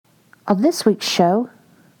On this week's show,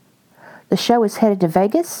 the show is headed to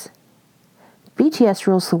Vegas, BTS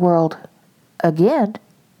rules the world again,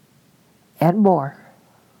 and more.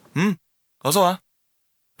 어서 와.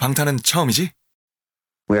 방탄은 처음이지?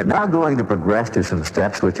 We're now going to progress to some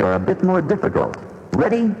steps which are a bit more difficult.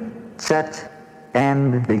 Ready, set,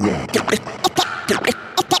 and begin.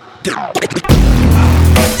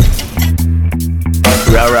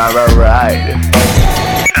 Right.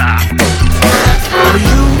 Are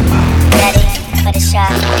you ready for the show?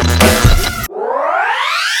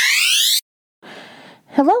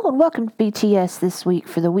 Hello and welcome to BTS This Week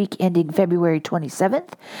for the week ending February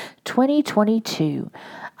 27th, 2022.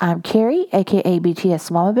 I'm Carrie, aka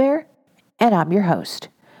BTS Mama Bear, and I'm your host.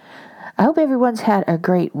 I hope everyone's had a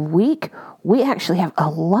great week. We actually have a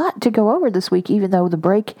lot to go over this week, even though the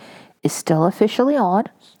break is still officially on.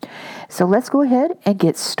 So let's go ahead and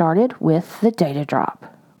get started with the data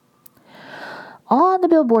drop. On the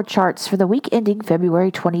Billboard charts for the week ending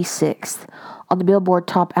February 26th, on the Billboard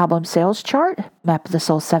Top Album Sales chart, Map of the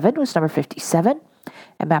Soul 7 was number 57,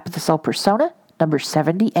 and Map of the Soul Persona, number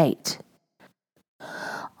 78.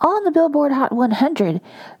 On the Billboard Hot 100,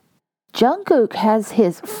 Jungkook has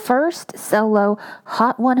his first solo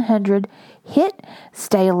Hot 100 hit,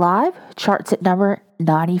 Stay Alive, charts at number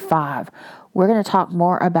 95. We're going to talk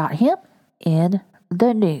more about him in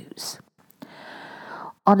the news.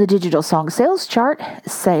 On the Digital Song Sales chart,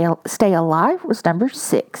 Stay Alive was number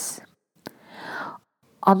 6.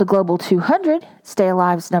 On the Global 200, Stay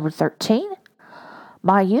Alive is number 13.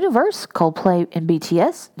 My Universe, Coldplay and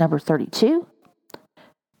BTS, number 32.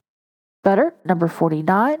 Butter, number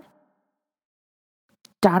 49.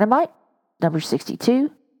 Dynamite, number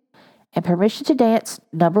 62. And Permission to Dance,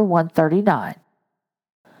 number 139.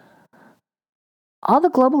 On the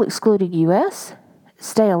Global excluding US,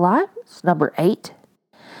 Stay Alive is number 8.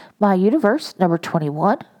 My Universe, number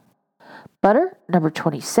 21. Butter, number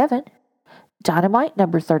 27. Dynamite,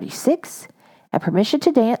 number 36. And Permission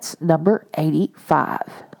to Dance, number 85.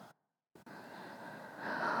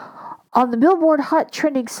 On the Billboard Hot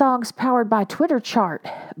Trending Songs Powered by Twitter chart,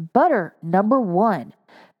 Butter, number 1.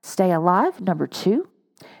 Stay Alive, number 2.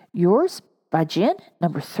 Yours, by Jin,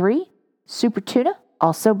 number 3. Super Tuna,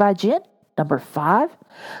 also by Jin, number 5.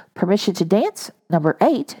 Permission to Dance, number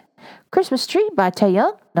 8. Christmas Tree by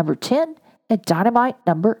Taeyoung, number 10. And Dynamite,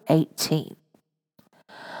 number 18.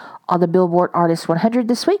 On the Billboard Artist 100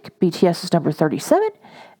 this week, BTS is number 37.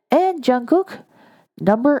 And Jungkook,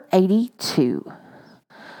 number 82.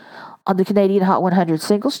 On the Canadian Hot 100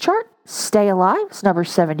 Singles chart, Stay Alive is number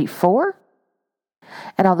 74.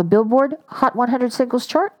 And on the Billboard Hot 100 Singles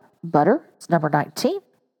chart, Butter is number 19.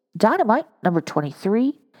 Dynamite, number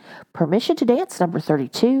 23. Permission to Dance, number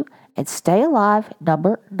 32. And Stay Alive,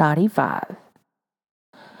 number 95.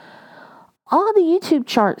 On the YouTube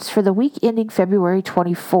charts for the week ending February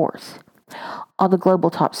 24th. On the Global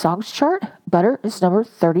Top Songs chart, Butter is number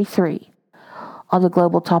 33. On the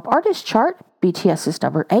Global Top Artist chart, BTS is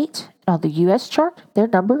number 8. And on the US chart, they're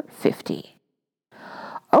number 50.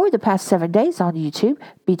 Over the past 7 days on YouTube,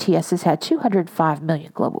 BTS has had 205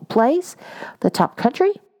 million global plays. The top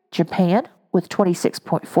country, Japan, with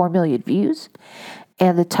 26.4 million views.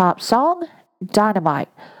 And the top song, Dynamite,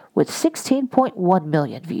 with 16.1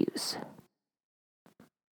 million views.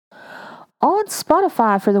 On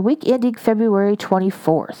Spotify for the week ending February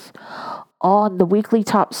 24th. On the weekly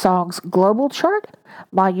top songs global chart,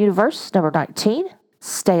 My Universe, number 19.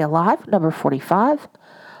 Stay Alive, number 45.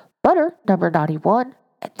 Butter, number 91.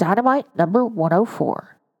 And Dynamite, number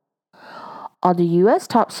 104. On the US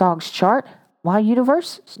top songs chart, My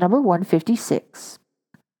Universe is number 156.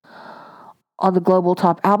 On the global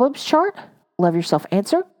top albums chart, Love Yourself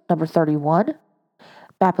Answer, number 31.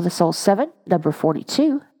 Map of the Soul 7, number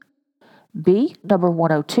 42. B, number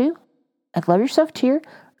 102. And Love Yourself Tear,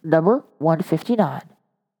 number 159.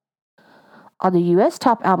 On the US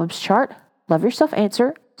top albums chart, Love Yourself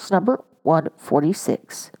Answer is number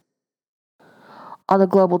 146. On the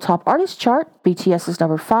global top artist chart, BTS is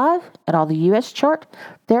number 5. And on the US chart,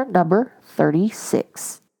 they're number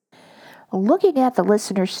 36. Looking at the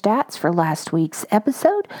listener stats for last week's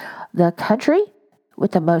episode, the country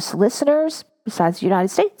with the most listeners, besides the United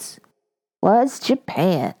States, was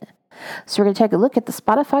Japan. So we're going to take a look at the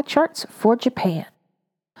Spotify charts for Japan.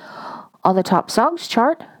 On the top songs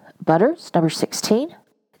chart, Butter's number 16,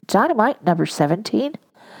 Dynamite number 17,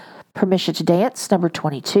 Permission to Dance number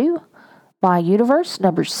 22, My Universe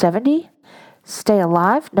number 70, Stay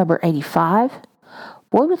Alive number 85,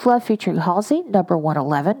 Boy With Love featuring Halsey number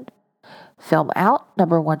 111, Film Out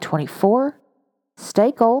number 124,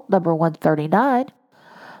 Stay Gold number 139,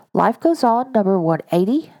 Life Goes On number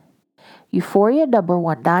 180, Euphoria number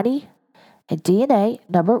 190, and DNA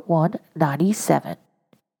number 197.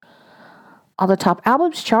 On the top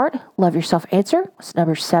albums chart, Love Yourself Answer was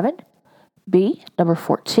number 7, B, number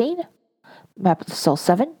 14, Map of the Soul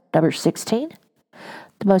 7, number 16,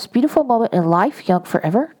 The Most Beautiful Moment in Life, Young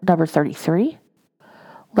Forever, number 33,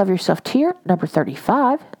 Love Yourself Tear, number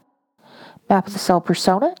 35, Map of the Soul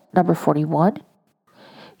Persona, number 41,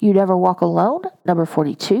 You Never Walk Alone, number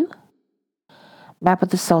 42, Map of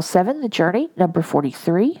the Soul 7, The Journey, number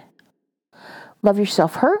 43, Love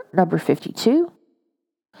Yourself Hurt, number 52,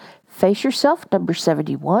 Face Yourself, number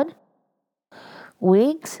 71,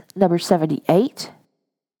 Wings, number 78,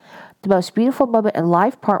 The Most Beautiful Moment in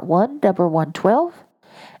Life, Part 1, number 112,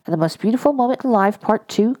 and The Most Beautiful Moment in Life, Part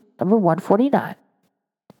 2, number 149.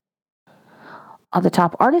 On the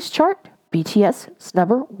top artist chart, BTS is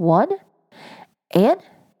number 1, and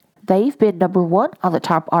they've been number 1 on the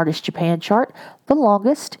top artist Japan chart the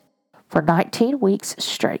longest for 19 weeks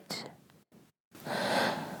straight.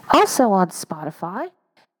 Also on Spotify,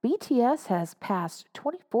 BTS has passed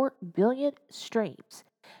 24 billion streams.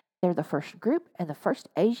 They're the first group and the first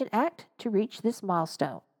Asian act to reach this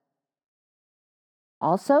milestone.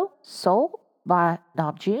 Also, Soul by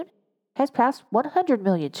Namjoon has passed 100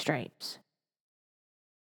 million streams.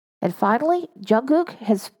 And finally, Jungkook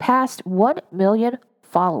has passed 1 million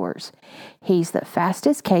followers. He's the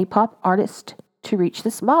fastest K-pop artist to reach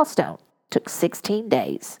this milestone. Took 16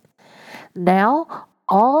 days. Now,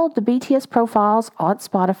 all the BTS profiles on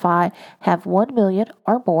Spotify have 1 million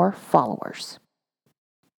or more followers.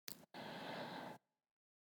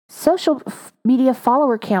 Social media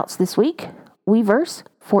follower counts this week. Weverse,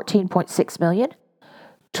 14.6 million.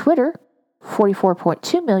 Twitter,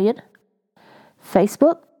 44.2 million.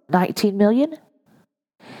 Facebook, 19 million.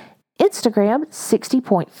 Instagram,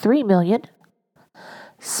 60.3 million.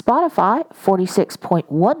 Spotify,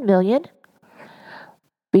 46.1 million.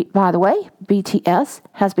 By the way, BTS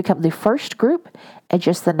has become the first group and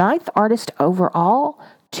just the 9th artist overall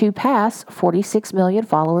to pass 46 million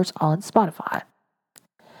followers on Spotify.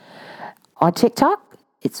 On TikTok,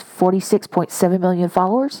 it's 46.7 million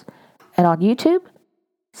followers, and on YouTube,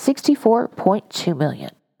 64.2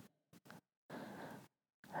 million.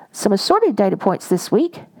 Some assorted data points this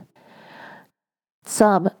week.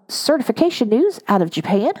 Some certification news out of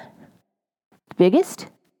Japan. The biggest,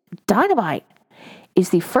 Dynamite is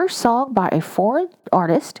the first song by a foreign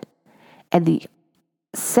artist and the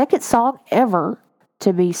second song ever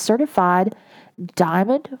to be certified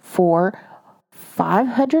diamond for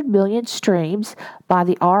 500 million streams by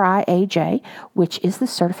the RIAJ, which is the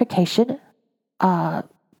certification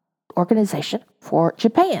organization for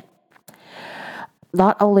Japan.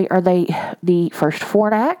 Not only are they the first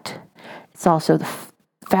foreign act, it's also the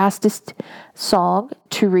fastest song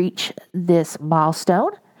to reach this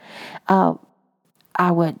milestone. I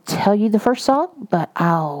would tell you the first song, but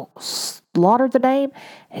I'll slaughter the name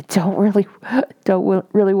and don't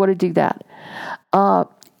really want to do that.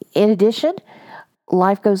 In addition,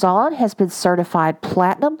 Life Goes On has been certified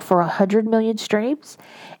platinum for 100 million streams,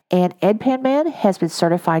 and Edpan Man has been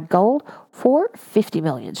certified gold for 50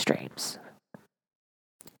 million streams.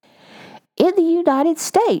 In the United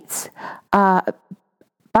States,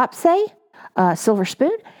 Bapse, Silver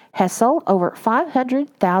Spoon, has sold over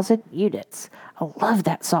 500,000 units. I love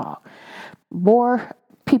that song. More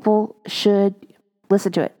people should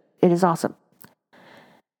listen to it. It is awesome.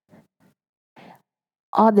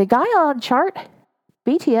 On the Gaon chart,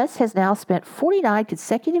 BTS has now spent 49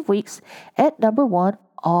 consecutive weeks at number 1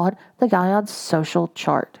 on the Gaon social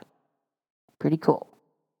chart. Pretty cool.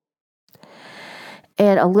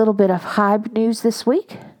 And a little bit of HYBE news this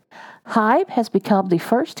week. HYBE has become the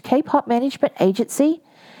first K-pop management agency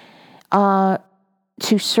to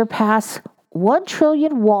surpass 1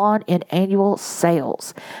 trillion won in annual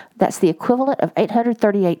sales. That's the equivalent of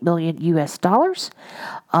 838 million US dollars.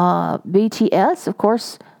 BTS, of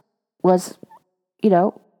course, was,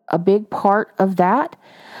 a big part of that.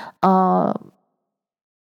 Butter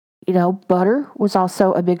was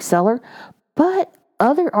also a big seller, but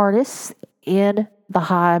other artists in the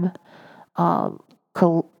HYBE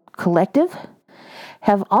collective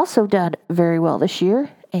have also done very well this year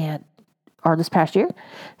or this past year.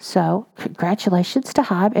 So congratulations to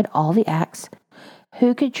HYBE and all the acts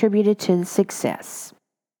who contributed to the success.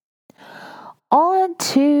 On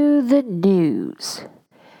to the news.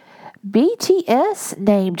 BTS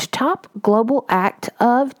named top global act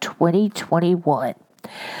of 2021.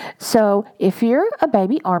 So if you're a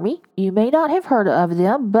baby ARMY, you may not have heard of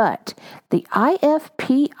them, but the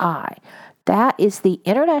IFPI, that is the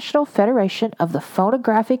International Federation of the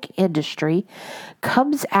Phonographic Industry,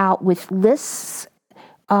 comes out with lists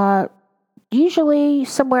usually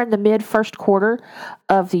somewhere in the mid first quarter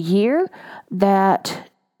of the year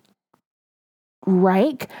that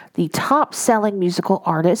rank the top selling musical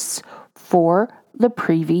artists for the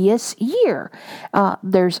previous year.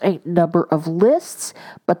 There's a number of lists,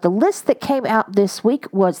 but the list that came out this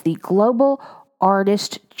week was the Global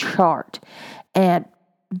Artist Chart. And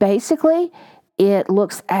basically, it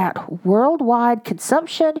looks at worldwide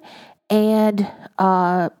consumption and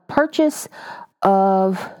purchase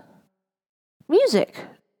of music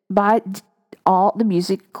by all the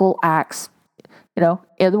musical acts,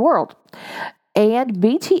 in the world. And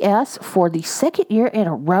BTS, for the second year in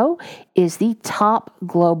a row, is the top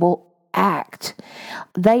global act.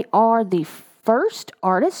 They are the first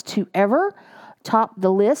artist to ever top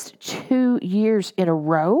the list 2 years in a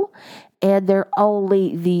row, and they're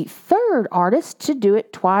only the third artist to do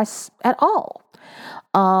it twice at all.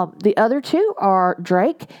 The other two are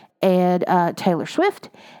Drake and Taylor Swift,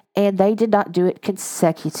 and they did not do it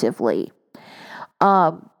consecutively.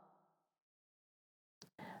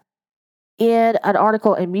 In an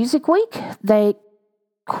article in Music Week, they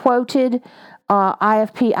quoted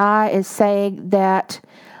IFPI as saying that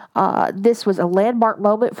this was a landmark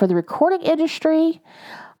moment for the recording industry.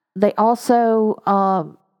 They also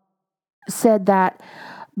said that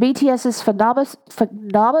BTS's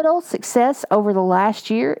phenomenal success over the last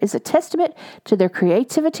year is a testament to their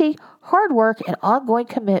creativity, hard work, and ongoing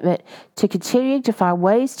commitment to continuing to find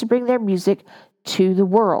ways to bring their music to the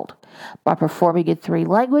world. By performing in 3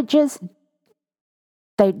 languages,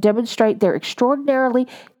 they demonstrate their extraordinarily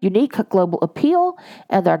unique global appeal,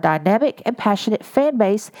 and their dynamic and passionate fan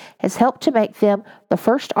base has helped to make them the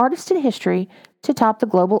first artist in history to top the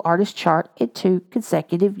Global Artist Chart in 2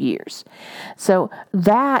 consecutive years. So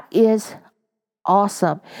that is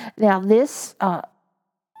awesome. Now, this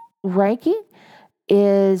ranking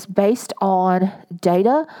is based on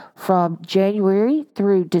data from January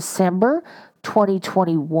through December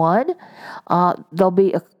 2021. There'll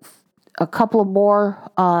be a couple of more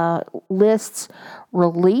lists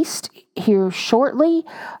released here shortly.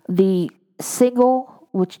 The single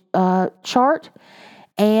chart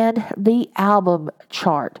and the album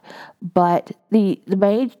chart. But the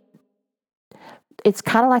main, it's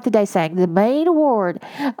kind of like the day saying, the main award,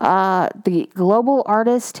 the Global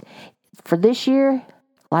Artist for this year,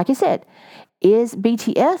 like I said, is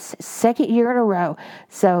BTS, second year in a row.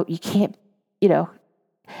 So you can't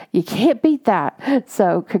beat that.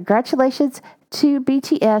 So congratulations to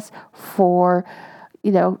BTS for,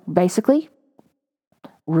 basically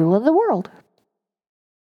ruling the world.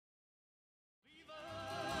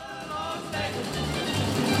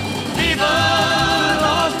 Viva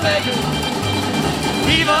Las Vegas!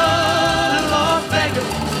 Viva Las Vegas!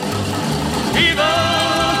 Viva,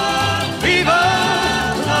 Viva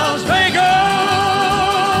Las Vegas!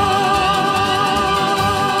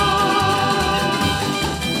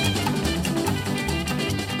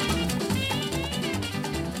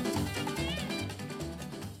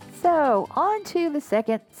 So, on to the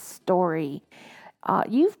second story.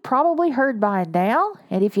 You've probably heard by now,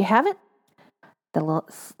 and if you haven't, the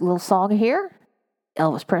little song here,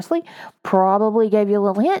 Elvis Presley, probably gave you a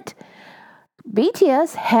little hint.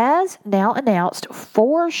 BTS has now announced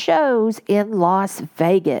 4 shows in Las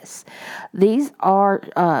Vegas. These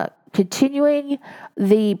are continuing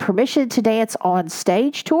the Permission to Dance on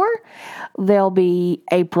Stage tour. They'll be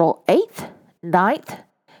April 8th, 9th,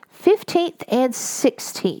 15th, and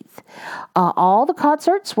 16th. All the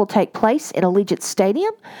concerts will take place in Allegiant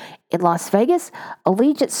Stadium in Las Vegas.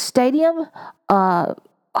 Allegiant Stadium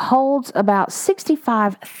holds about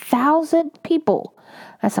 65,000 people.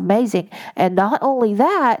 That's amazing. And not only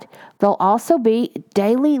that, there'll also be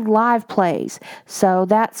daily live plays. So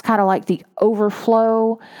that's kind of like the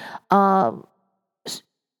overflow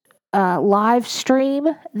live stream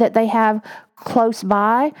that they have close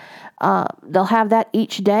by. They'll have that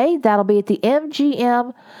each day. That'll be at the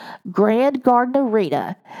MGM Grand Garden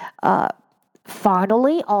Arena.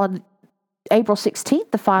 Finally, on April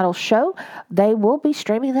 16th, the final show, they will be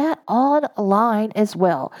streaming that online as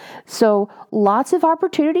well. So lots of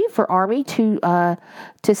opportunity for ARMY to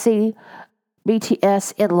see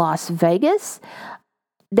BTS in Las Vegas.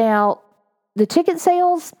 Now, the ticket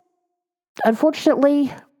sales,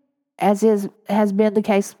 unfortunately, has been the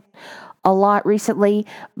case a lot recently,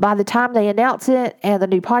 by the time they announce it and the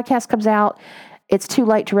new podcast comes out, it's too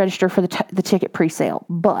late to register for the ticket pre-sale.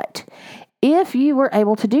 But if you were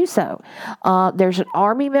able to do so, there's an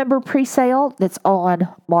ARMY member pre-sale that's on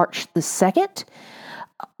March the 2nd.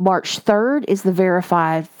 March 3rd is the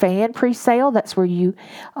verified fan presale. That's where you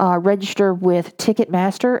register with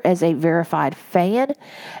Ticketmaster as a verified fan.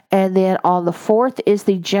 And then on the 4th is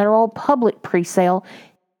the general public presale,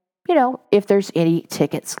 if there's any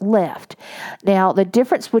tickets left. Now, the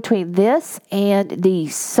difference between this and the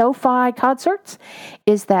SoFi concerts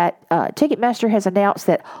is that Ticketmaster has announced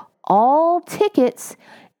that all tickets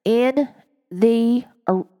in the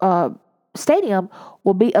stadium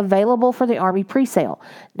will be available for the Army presale.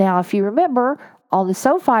 Now, if you remember, on the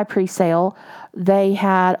SoFi presale, they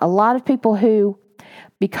had a lot of people who,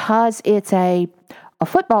 because it's a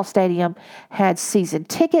football stadium, had season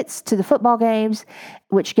tickets to the football games,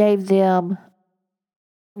 which gave them,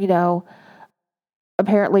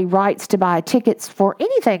 apparently rights to buy tickets for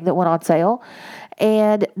anything that went on sale.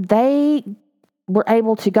 And they were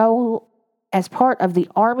able to go as part of the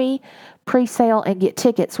Army pre-sale and get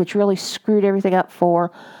tickets, which really screwed everything up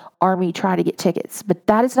for Army trying to get tickets. But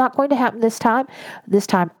that is not going to happen this time. This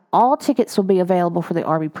time, all tickets will be available for the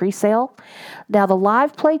Army pre-sale. Now, the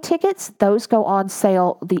live play tickets, those go on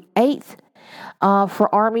sale the 8th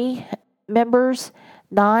for Army members,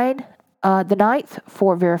 the 9th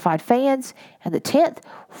for verified fans, and the 10th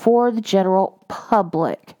for the general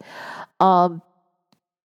public.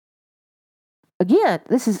 Again,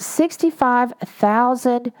 this is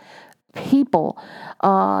 65,000 people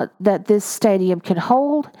that this stadium can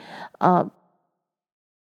hold.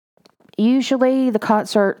 Usually the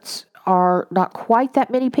concerts are not quite that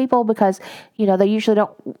many people because, they usually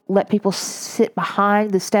don't let people sit behind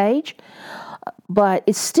the stage. But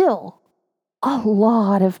it's still a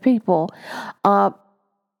lot of people.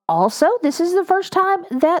 Also, this is the first time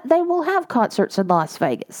that they will have concerts in Las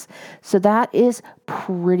Vegas. So that is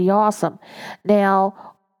pretty awesome.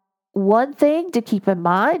 Now, one thing to keep in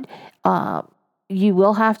mind, you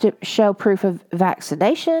will have to show proof of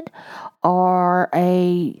vaccination or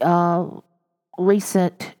a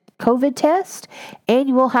recent COVID test, and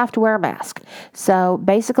you will have to wear a mask. So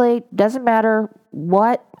basically, doesn't matter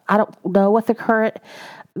what, I don't know what the current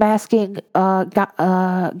masking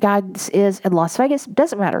guidance is in Las Vegas.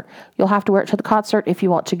 Doesn't matter. You'll have to wear it to the concert if you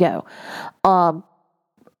want to go.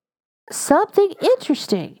 Something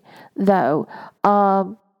interesting, though.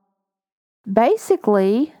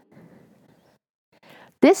 Basically,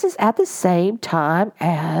 this is at the same time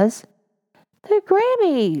as the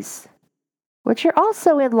Grammys, which are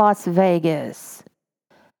also in Las Vegas.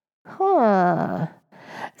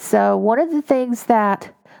 So one of the things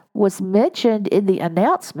that was mentioned in the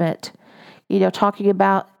announcement, talking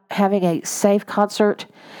about having a safe concert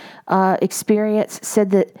experience,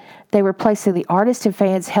 said that they were placing the artist and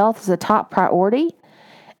fans' health as a top priority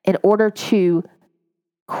in order to,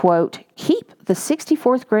 quote, keep the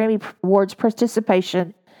 64th Grammy Awards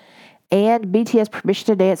participation and BTS permission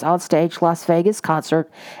to dance on stage Las Vegas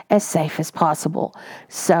concert as safe as possible.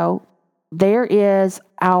 So there is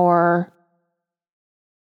our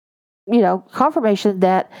confirmation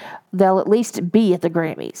that they'll at least be at the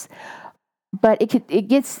Grammys. But it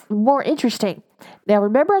gets more interesting. Now,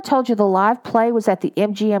 remember I told you the live play was at the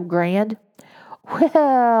MGM Grand?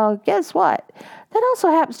 Well, guess what? That also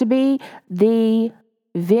happens to be the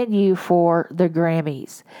venue for the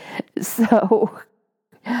Grammys. So,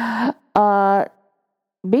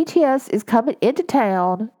 BTS is coming into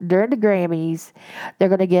town during the Grammys. They're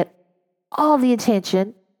going to get all the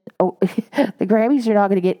attention. Oh, the Grammys are not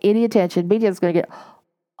going to get any attention. BTS is going to get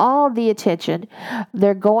all the attention.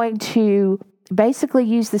 They're going to basically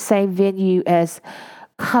use the same venue as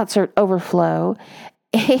Concert Overflow.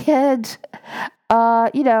 And,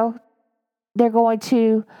 they're going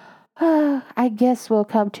to, I guess we'll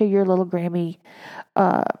come to your little Grammy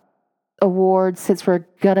awards since we're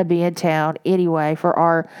going to be in town anyway for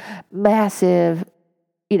our massive,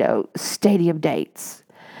 stadium dates.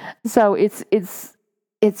 So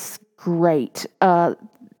it's great. I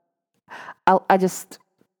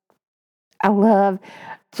love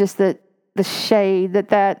just the shade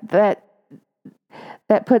that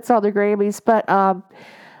puts on the Grammys. But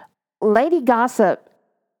Lady Gossip,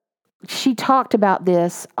 she talked about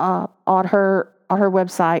this on her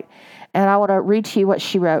website, and I want to read to you what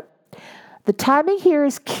she wrote. The timing here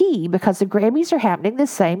is key because the Grammys are happening the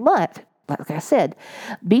same month. Like I said,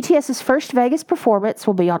 BTS's first Vegas performance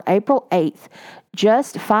will be on April 8th,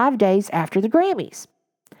 just 5 days after the Grammys,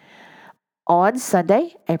 on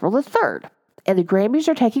Sunday, April the 3rd. And the Grammys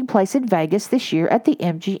are taking place in Vegas this year at the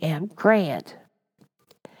MGM Grand.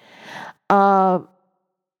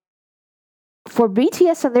 For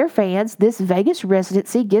BTS and their fans, this Vegas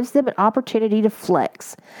residency gives them an opportunity to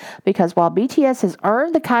flex, because while BTS has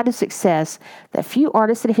earned the kind of success that few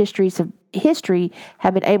artists in history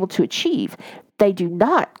have been able to achieve, they do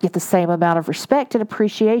not get the same amount of respect and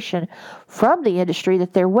appreciation from the industry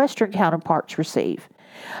that their Western counterparts receive.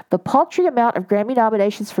 The paltry amount of Grammy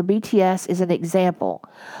nominations for BTS is an example,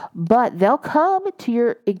 but they'll come to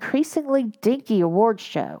your increasingly dinky awards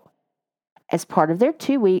show as part of their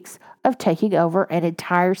 2 weeks of taking over an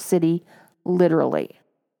entire city, literally.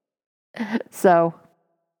 So,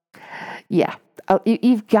 yeah,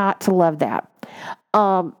 you've got to love that.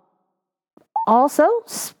 Also,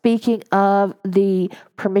 speaking of the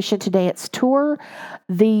Permission to Dance tour,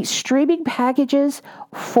 the streaming packages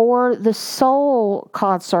for the Seoul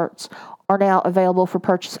concerts are now available for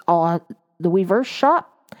purchase on the Weverse shop.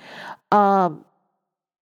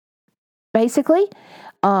 Basically,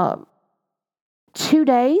 2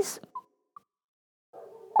 days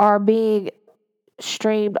are being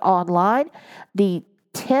streamed online, the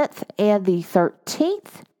 10th and the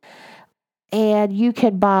 13th, and you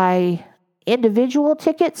can buy individual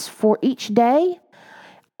tickets for each day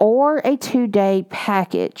or a 2-day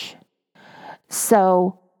package.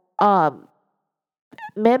 So,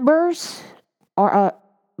 members of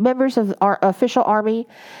our official Army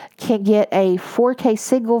can get a 4K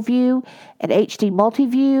single view, an HD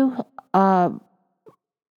multi-view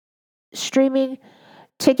streaming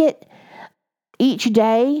ticket. Each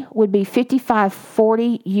day would be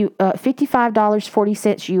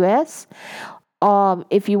 $55.40 US.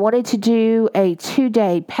 If you wanted to do a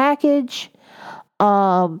 2-day package,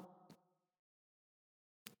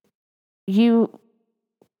 you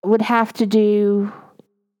would have to do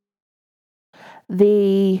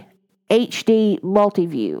the HD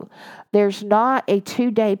multi-view. There's not a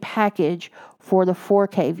 2-day package for the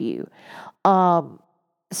 4K view.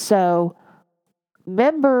 So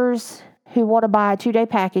members who want to buy a 2-day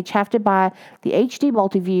package have to buy the HD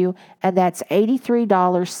multi-view, and that's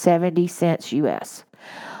 $83.70 US.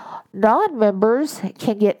 Non-members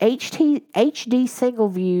can get HD single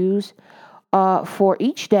views for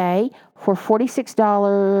each day for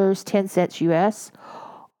 $46.10 US,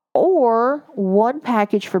 or one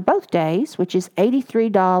package for both days, which is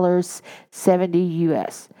 $83.70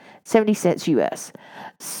 US.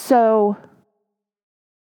 So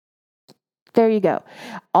there you go.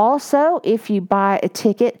 Also, if you buy a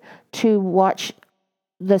ticket to watch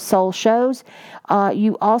the Seoul shows,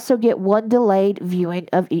 you also get one delayed viewing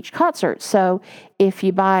of each concert. So if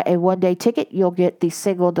you buy a 1-day ticket, you'll get the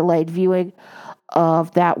single delayed viewing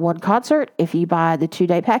of that one concert. If you buy the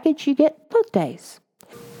 2-day package, you get both days.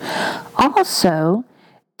 Also,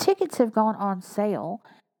 tickets have gone on sale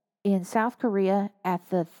in South Korea at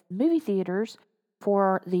the movie theaters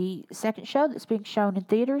for the second show that's being shown in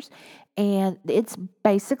theaters, and it's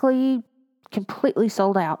basically completely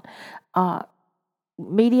sold out.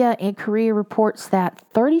 Media in Korea reports that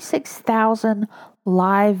 36,000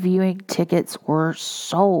 live viewing tickets were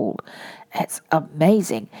sold. That's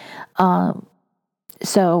amazing.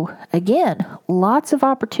 So again, lots of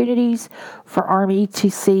opportunities for Army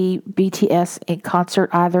to see BTS in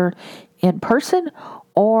concert, either in person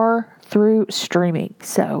or through streaming.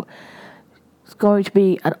 So it's going to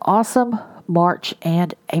be an awesome March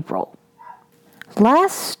and April.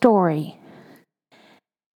 Last story.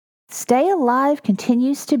 Stay Alive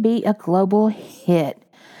continues to be a global hit.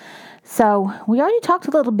 So we already talked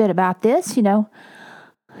a little bit about this,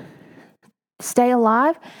 Stay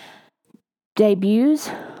Alive debuts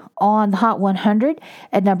on the Hot 100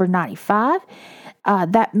 at number 95.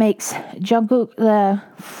 That makes Jungkook the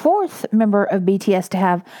 4th member of BTS to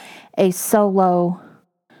have a solo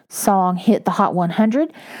song hit the Hot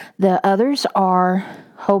 100. The others are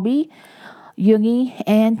Hobi, Yoongi,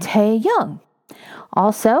 and Taehyung.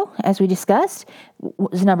 Also, as we discussed,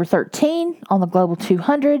 was number 13 on the Global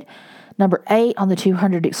 200, number 8 on the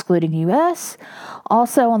 200 excluding US.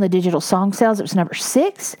 Also on the digital song sales, it was number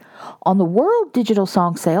 6. On the world digital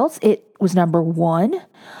song sales, it was number 1.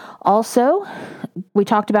 Also, we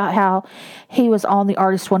talked about how he was on the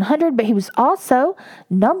Artist 100, but he was also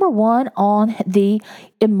number 1 on the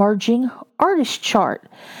Emerging Artist chart.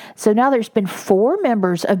 So now there's been 4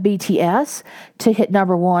 members of BTS to hit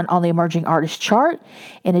number 1 on the Emerging Artist chart.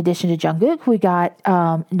 In addition to Jungkook, we got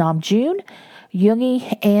Namjoon,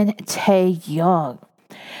 Yoongi, and Taehyung.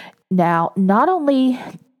 Now, not only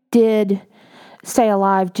did Stay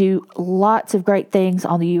Alive do lots of great things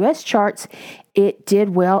on the US charts, it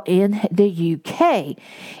did well in the UK.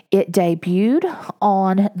 It debuted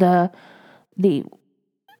on the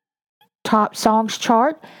top songs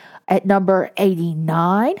chart at number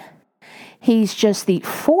 89. He's just the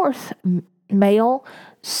 4th male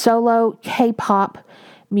solo K-pop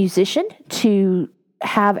musician to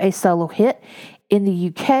have a solo hit in the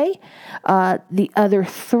UK. The other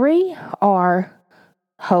 3 are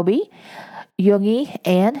Hobie, Yoongi,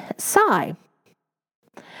 and Psy.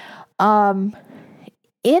 In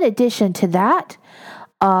addition to that,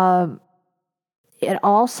 it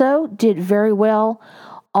also did very well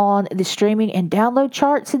on the streaming and download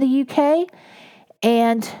charts in the UK.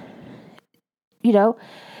 And,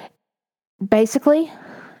 basically,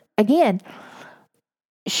 again,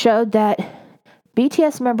 showed that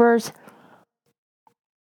BTS members,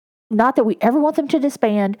 not that we ever want them to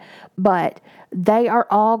disband, but they are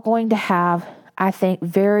all going to have, I think,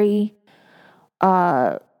 very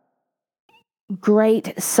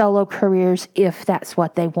great solo careers if that's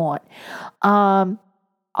what they want.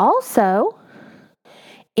 Also,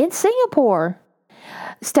 in Singapore,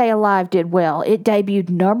 Stay Alive did well. It debuted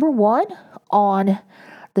number 1 on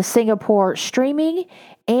the Singapore streaming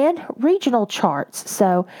and regional charts.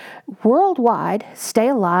 So worldwide, Stay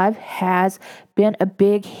Alive has been a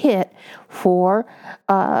big hit for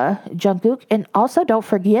Jungkook. And also, don't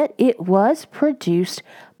forget, it was produced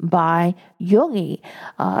by Yoongi.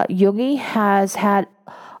 Yoongi has had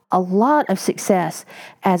a lot of success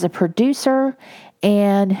as a producer,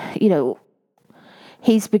 and,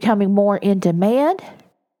 he's becoming more in demand.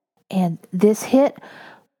 And this hit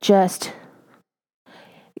just,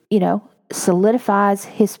 solidifies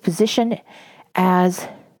his position as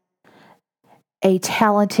a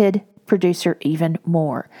talented producer even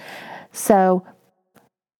more. So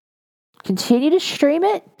continue to stream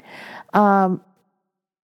it.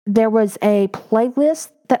 There was a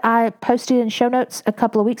playlist that I posted in show notes a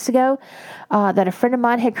couple of weeks ago that a friend of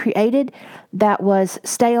mine had created that was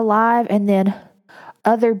Stay Alive and then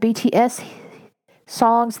other BTS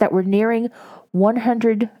songs that were nearing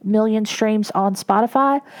 100 million streams on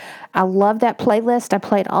Spotify. I love that playlist. I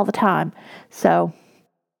play it all the time. So,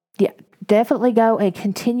 yeah, definitely go and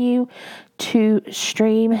continue to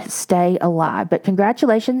stream Stay Alive. But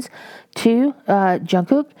congratulations to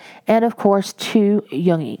Jungkook and, of course, to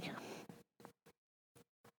Yoongi.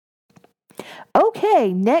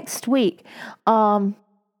 Okay, next week. They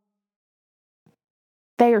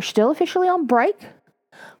are still officially on break,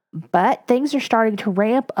 but things are starting to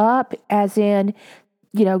ramp up, as in,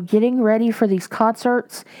 getting ready for these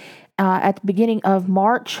concerts at the beginning of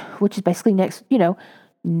March, which is basically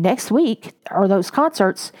next week are those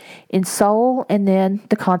concerts in Seoul and then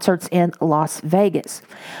the concerts in Las Vegas.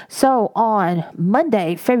 So on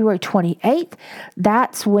Monday, February 28th,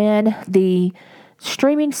 that's when the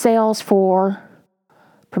streaming sales for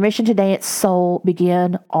Permission to Dance Seoul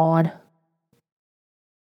begin on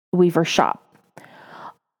Weverse Shop.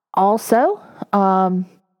 Also, I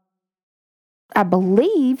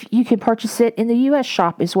believe you can purchase it in the U.S.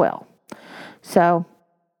 shop as well. So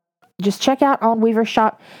just check out on Weverse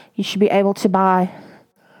Shop. You should be able to buy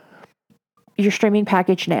your streaming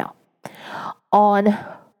package now. On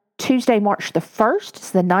Tuesday, March the 1st,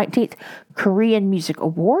 it's the 19th Korean Music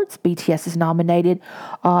Awards. BTS is nominated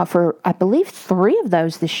for, I believe, 3 of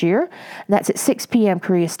those this year. And that's at 6 p.m.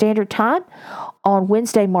 Korea Standard Time. On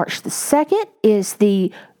Wednesday, March the 2nd, is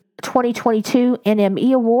the 2022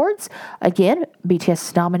 NME Awards. Again, BTS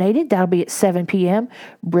is nominated. That'll be at 7 p.m.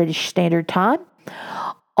 British Standard Time.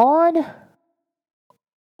 On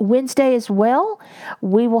Wednesday as well,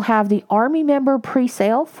 we will have the Army member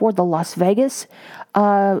pre-sale for the Las Vegas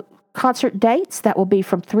concert dates. That will be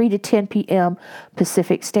from 3 to 10 p.m.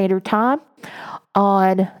 Pacific Standard Time.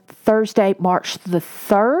 On Thursday, March the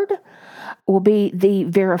 3rd, will be the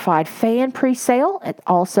Verified Fan pre-sale at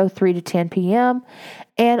also 3 to 10 p.m.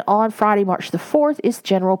 And on Friday, March the 4th, is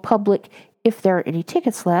General Public, if there are any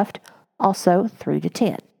tickets left, also 3 to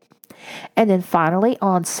 10. And then finally,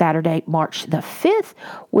 on Saturday, March the 5th,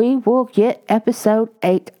 we will get episode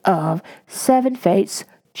 8 of Seven Fates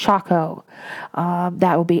Choco.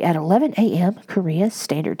 That will be at 11 a.m. Korea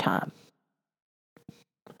Standard Time.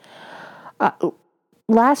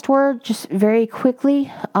 Last word, just very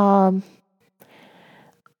quickly.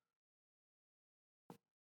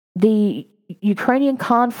 The Ukrainian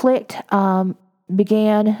conflict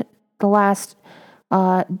began the last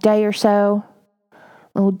day or so.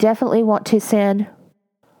 We'll definitely want to send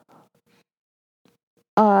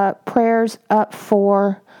prayers up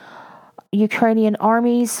for Ukrainian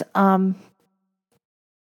armies.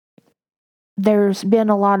 There's been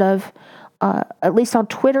a lot of, at least on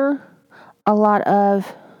Twitter, a lot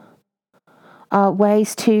of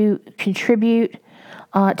ways to contribute,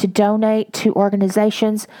 to donate to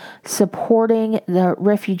organizations supporting the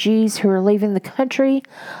refugees who are leaving the country.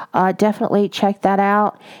 Definitely check that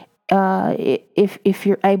out if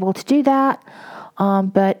you're able to do that.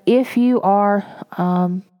 But if you are,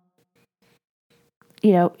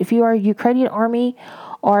 if you are a Ukrainian army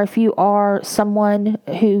or if you are someone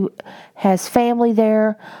who has family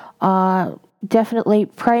there, definitely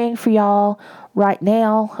praying for y'all right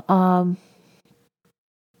now.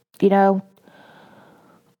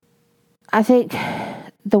 I think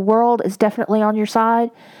the world is definitely on your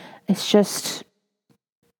side. It's just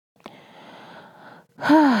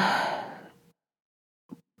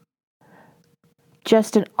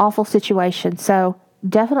just an awful situation. So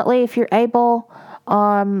definitely, if you're able,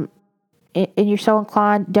 and you're so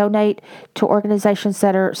inclined, donate to organizations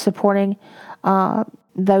that are supporting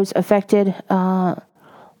those affected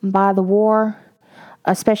by the war,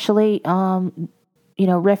 especially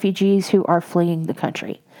refugees who are fleeing the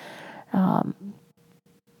country.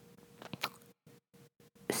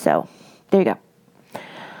 So there you go.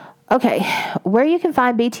 Okay, where you can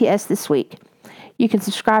find BTS this week. You can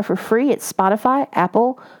subscribe for free at Spotify,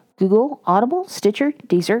 Apple, Google, Audible, Stitcher,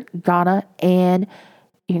 Deezer, Ghana, and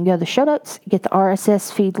you can go to the show notes, get the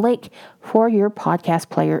RSS feed link for your podcast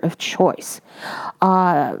player of choice.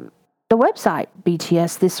 The website,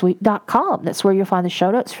 btsthisweek.com. That's where you'll find the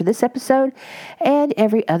show notes for this episode and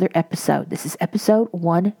every other episode. This is episode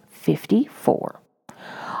 154.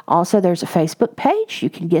 Also, there's a Facebook page. You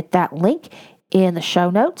can get that link in the show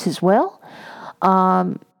notes as well.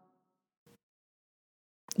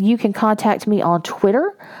 You can contact me on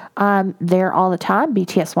Twitter. I'm there all the time,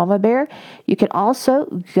 BTS Mama Bear. You can also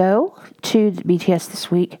go to the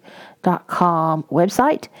btsthisweek.com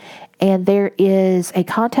website, and there is a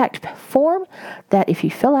contact form that if you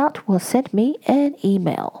fill out will send me an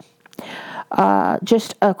email.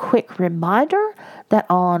 Just a quick reminder that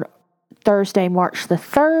on Thursday, March the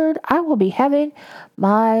 3rd, I will be having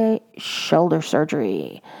my shoulder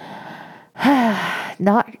surgery.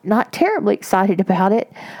 Not terribly excited about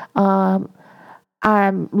it. I'm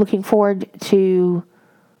looking forward to,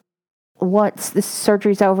 once this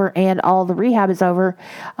surgery's over and all the rehab is over,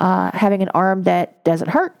 having an arm that doesn't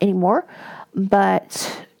hurt anymore.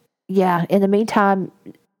 But yeah, in the meantime,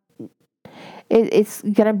 it's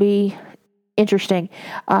going to be interesting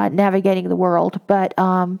navigating the world. But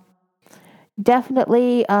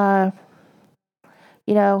definitely,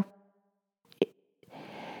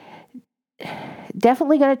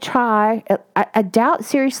 definitely going to try. I doubt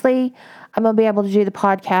seriously I'm going to be able to do the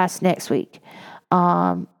podcast next week.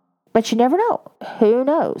 But you never know. Who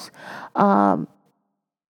knows?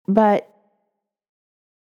 But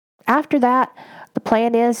after that, the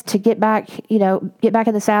plan is to get back in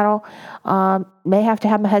the saddle. May have to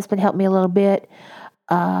have my husband help me a little bit.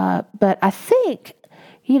 But I think,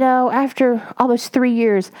 after almost 3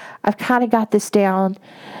 years, I've kind of got this down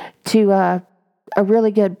to a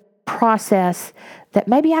really good process that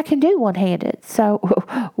maybe I can do one-handed. So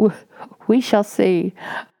we shall see.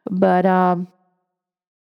 But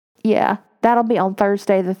yeah, that'll be on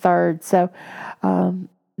Thursday the 3rd. So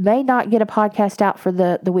may not get a podcast out for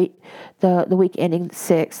the week ending the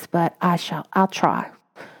 6th, but I'll try.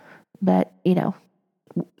 But we'll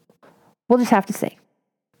just have to see.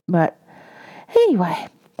 But anyway,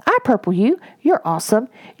 I purple you. You're awesome.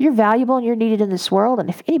 You're valuable and you're needed in this world. And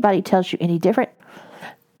if anybody tells you any different,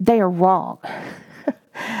 they are wrong.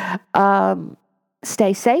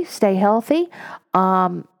 Stay safe, stay healthy.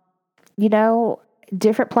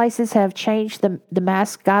 Different places have changed the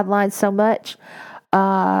mask guidelines so much.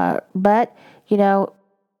 But,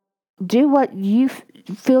 do what you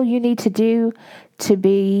feel you need to do to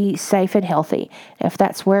be safe and healthy. If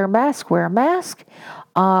that's wear a mask, wear a mask.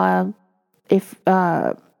 If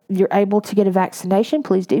you're able to get a vaccination,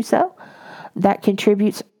 please do so. That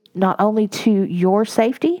contributes not only to your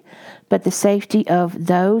safety, but the safety of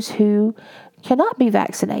those who cannot be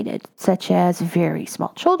vaccinated, such as very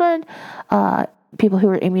small children, people who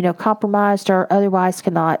are immunocompromised or otherwise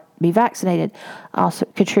cannot be vaccinated. Also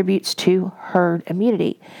contributes to herd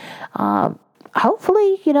immunity.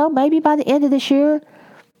 Hopefully, maybe by the end of this year,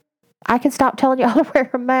 I can stop telling y'all to wear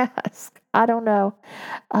a mask. I don't know.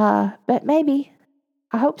 But maybe.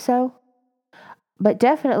 I hope so. But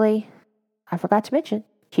definitely, I forgot to mention,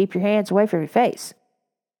 keep your hands away from your face.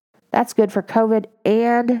 That's good for COVID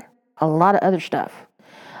and a lot of other stuff.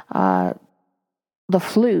 The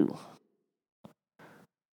flu,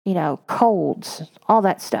 colds, all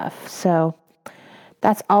that stuff. So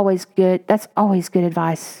that's always good. That's always good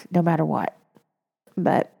advice, no matter what.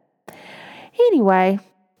 But anyway,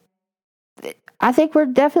 I think we're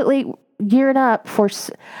definitely gearing up for,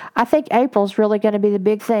 I think April's really going to be the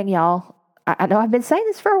big thing, y'all. I know I've been saying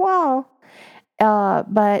this for a while,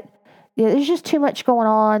 but there's just too much going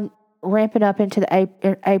on, ramping up into the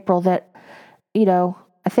April that,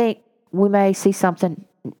 I think we may see something,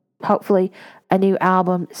 hopefully a new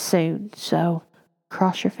album soon. So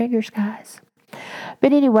cross your fingers, guys.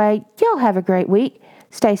 But anyway, y'all have a great week.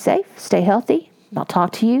 Stay safe, stay healthy. I'll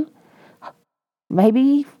talk to you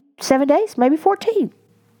maybe 7 days, maybe 14.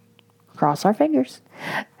 Cross our fingers.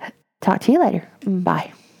 Talk to you later.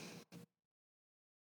 Bye.